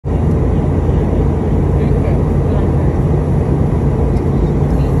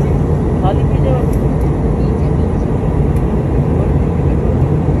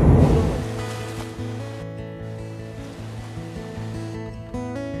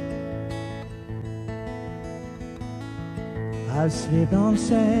I've slipped on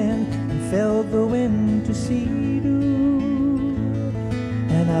sand and felt the winter sea do,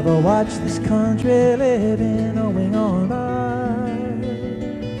 and I've watched this country living going on by.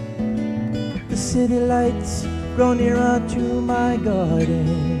 The city lights grow nearer to my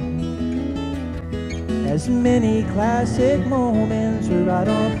garden, as many classic moments are right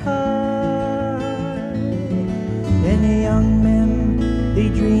on high. And the young men, they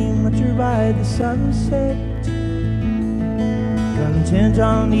dream to ride the sunset, content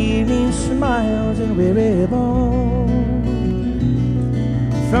on evening smiles and weary bones.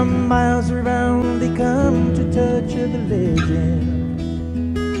 From miles around they come to touch the legend,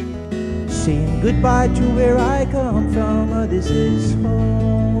 saying goodbye to where I come from, this is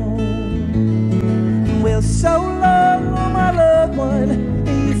home. Well, so long, my loved one,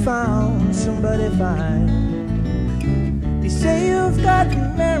 you found somebody fine. They say you've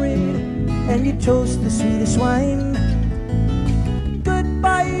gotten married and you toast the sweetest wine.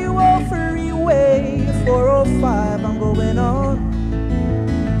 Goodbye, you old freeway 405, I'm going on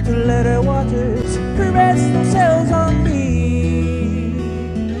to let her waters caress themselves on me.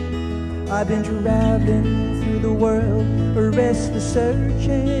 I've been traveling through the world, restless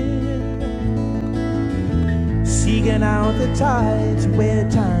searching, seeking out the tides where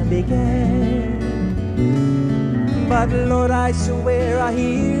time began. But Lord, I swear I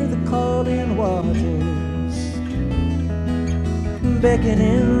hear the calling waters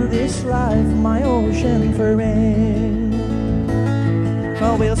beckoning this life, my ocean friend.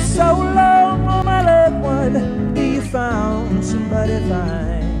 Oh, well, so long, oh, my loved one, you found somebody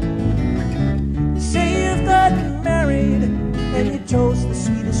fine. Say you've gotten married and you toast the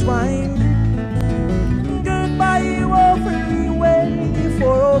sweetest wine. Goodbye, you old freeway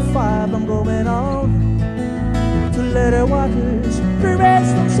 405, I'm going on to let her waters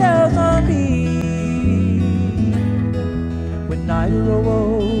caress themselves on me. When I grow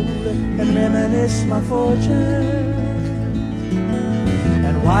old and reminisce my fortune,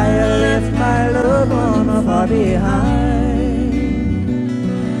 and why I left my loved one far behind,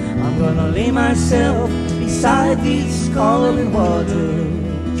 I'm gonna lay myself beside these calling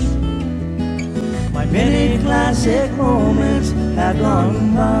waters. My many classic moments have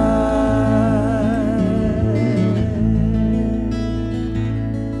gone by.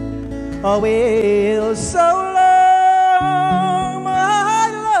 Oh, well, so long, my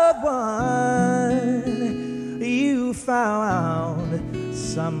loved one, you found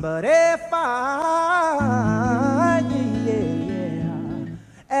somebody fine, yeah.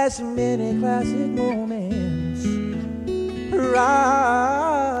 As many classic moments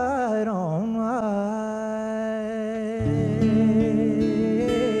right on.